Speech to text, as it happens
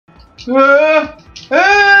Save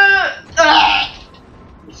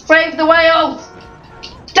the whales!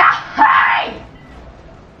 Die!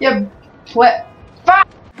 You fuck!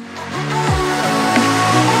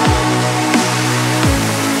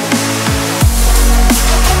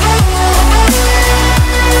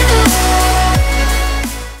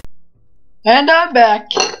 And I'm back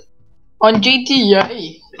on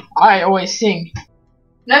GTA. I always sing.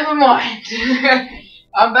 Never mind.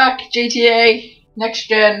 I'm back. GTA next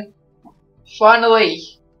gen. Finally,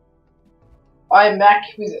 I'm back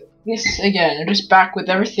with this again. I'm just back with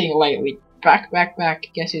everything lately. Back.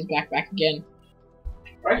 Guess who's back again? I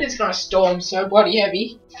reckon it's gonna storm so bloody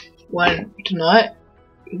heavy when tonight.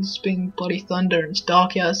 It's been bloody thunder and it's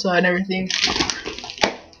dark outside and everything.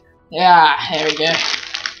 Yeah, there we go.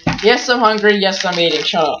 Yes, I'm hungry. Yes, I'm eating.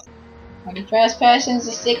 Shut up. Like the first person's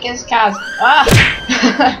the sickest cuz. Ah!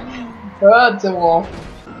 Oh, it's a wall.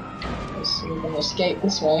 Let's see if we can escape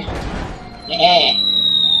this way. Yeah.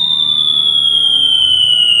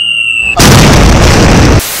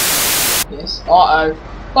 Yes. Uh oh.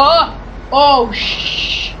 Oh! Oh!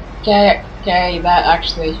 Shh. Okay, that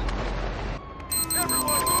actually.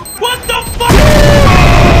 What the fuck?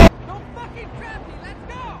 Don't fucking trap me. Let's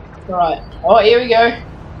go. Right. Oh, here we go.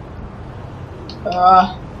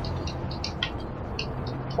 Oh,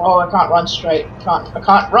 I can't run straight. I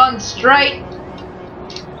can't run straight.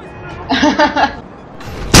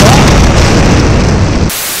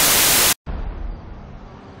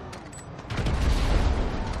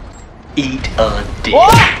 Eat a dick.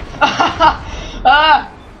 What?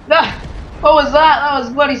 What was that? That was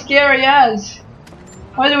bloody scary as.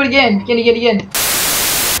 I'll do it again. Again.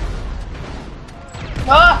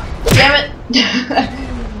 Ah! Damn it!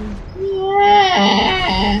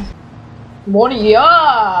 Yeah. Morning,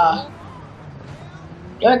 yeah.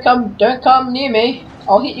 Don't come near me.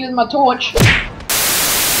 I'll hit you with my torch.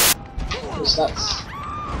 Yes, that's.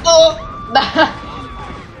 Oh!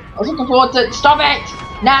 I was looking forward to. Stop it!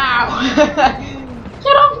 Now!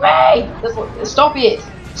 Get off me! Stop it!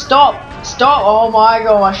 Stop! Oh my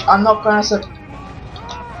gosh! I'm not gonna.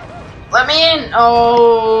 Let me in!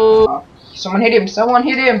 Oh! Someone hit him!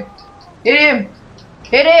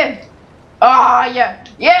 Hit him! Ah, yeah!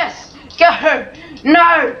 Yes! Go!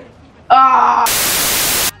 No! Ah!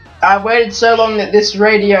 I waited so long that this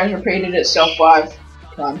radio has repeated itself 5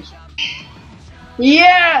 times.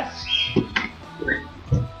 Yes!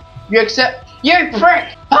 You accept? You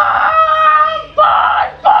prick!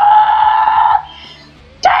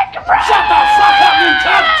 Take a break! Shut the fuck up, you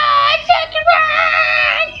cunt! Take a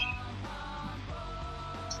break!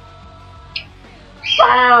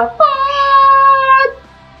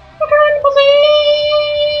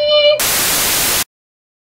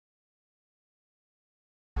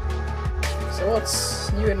 So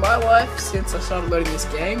what's new in my life since I started loading this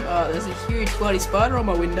game? There's a huge bloody spider on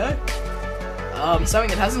my window. Something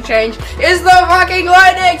that hasn't changed is the fucking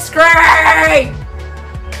loading screen!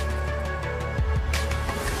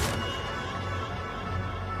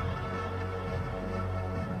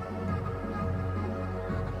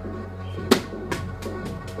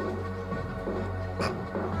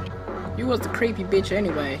 You was the creepy bitch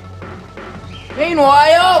anyway.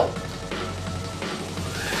 Meanwhile!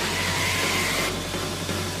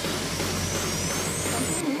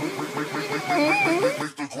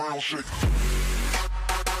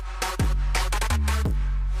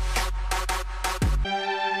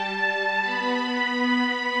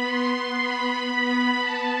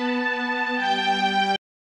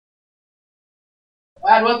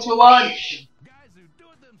 Dad, what's for lunch?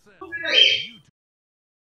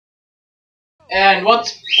 And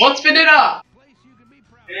what's for dinner?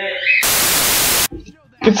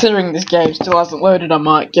 Considering this game still hasn't loaded, I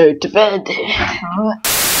might go to bed. Alright.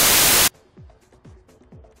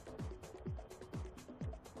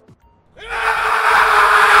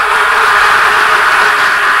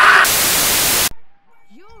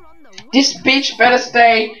 This bitch better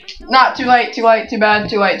stay. Nah, too late, too bad.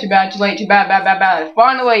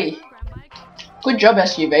 Finally! Good job,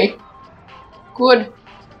 SUV. Good.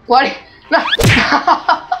 Bloody. No!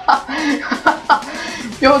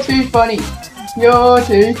 You're too funny.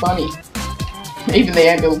 Even the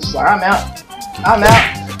ambulance is like, I'm out.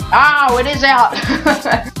 Oh, it is out!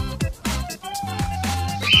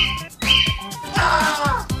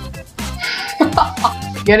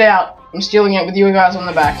 Get out. I'm stealing it with you guys on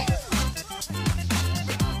the back.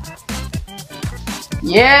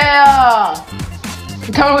 Yeah!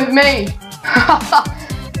 You're coming with me!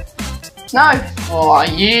 No! Oh,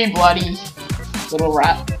 you bloody little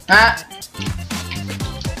rat. Ah.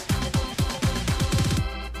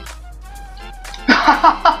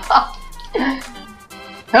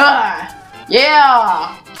 Ah!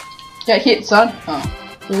 Yeah! Get hit, son. Oh.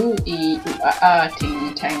 Ooh, ee, ooh,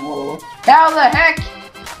 ting, tango. How the heck?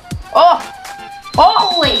 Oh!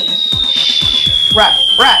 Holy! Right.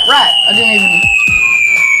 I didn't even.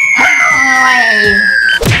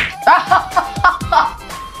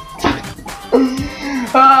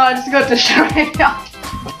 Oh, I just got destroyed.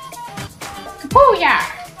 Booyah!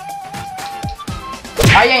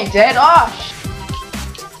 I ain't dead. Oh!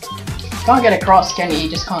 Can't get across, can you? You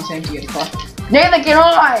just can't seem to get across. Neither can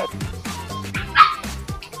I!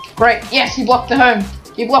 Great. Yes, he blocked the home.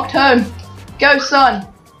 He blocked home. Go, son.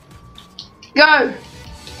 Go!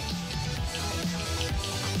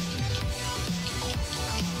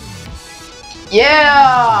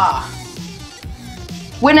 Yeah!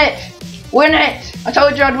 Win it! Win it! I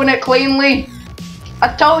told you I'd win it cleanly. I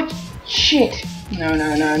told you. Shit.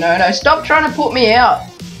 No. Stop trying to put me out.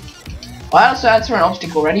 I also answer an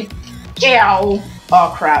obstacle. Ready? Ow!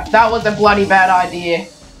 Oh crap. That was a bloody bad idea.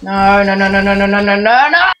 No.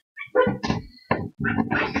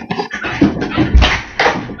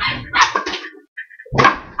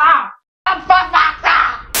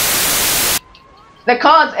 The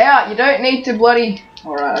card's out, you don't need to bloody...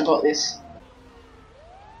 Alright, I got this.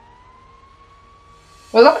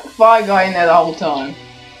 Was that like a fire guy in there the whole time?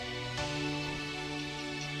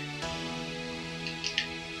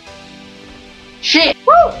 Shit!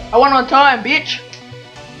 Woo! I won on time, bitch!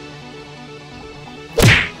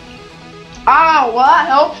 Ah, well that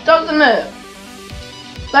helps, doesn't it?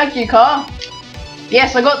 Thank you, car.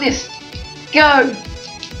 Yes, I got this. Go!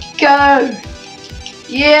 Go!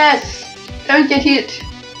 Yes! Don't get hit.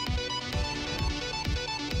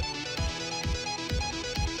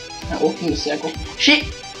 Not walking in a circle. Shit!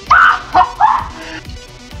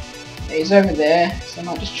 He's over there, so I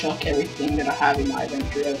might just chuck everything that I have in my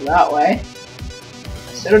inventory over that way.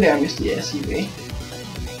 Settle down, Mr. SUV.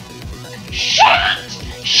 Shit!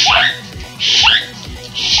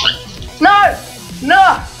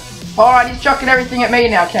 No! Alright, he's chucking everything at me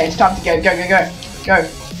now. Okay, it's time to go. Go.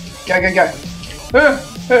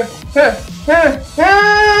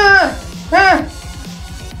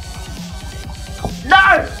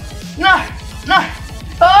 No!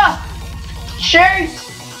 Ah! Shoot!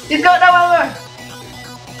 He's got no ammo!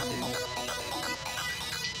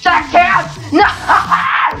 That counts! No!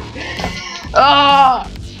 Oh!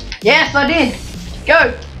 Yes, I did!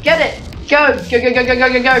 Go! Get it! Go! Go!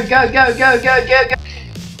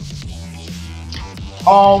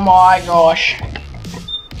 Oh my gosh.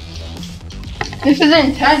 This is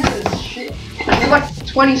intense as shit. There's like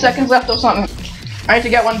 20 seconds left or something. I need to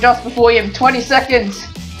get one just before him. 20 seconds!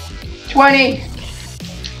 20!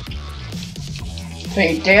 Don't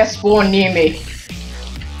you dare spawn near me.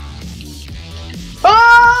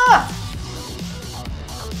 Ah!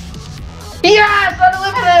 Yes! I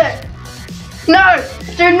delivered it! No!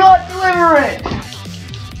 Do not deliver it!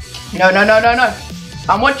 No.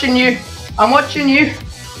 I'm watching you.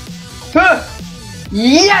 Huh.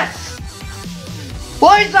 Yes!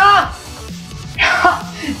 Laser!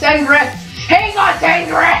 10 grand. He got 10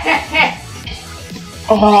 grand!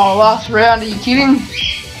 Oh, last round, are you kidding?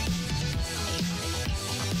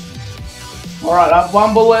 Alright, I have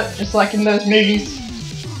one bullet, just like in those movies.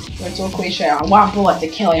 Where it's all cliche. I have one bullet to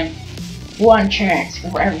kill him. One chance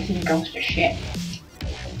before everything goes to shit.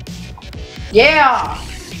 Yeah!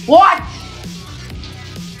 What?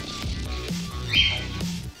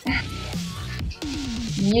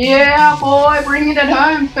 Yeah, boy, bring it at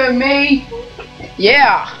home for me.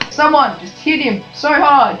 Yeah, someone just hit him so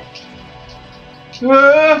hard.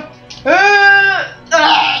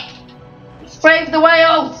 Save the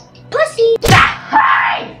whales. Pussy.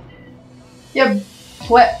 Hey! You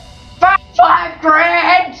flip. 5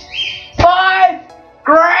 grand. 5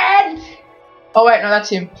 grand. Oh wait, no, that's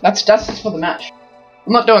him. That's just for the match.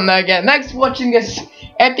 I'm not doing that again. Thanks for watching this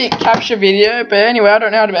epic capture video. But anyway, I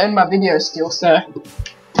don't know how to end my video still, so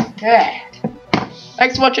yeah.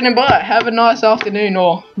 Thanks for watching and bye. Have a nice afternoon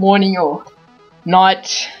or morning or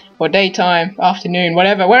night or daytime, afternoon,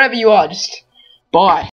 whatever, wherever you are. Just bye.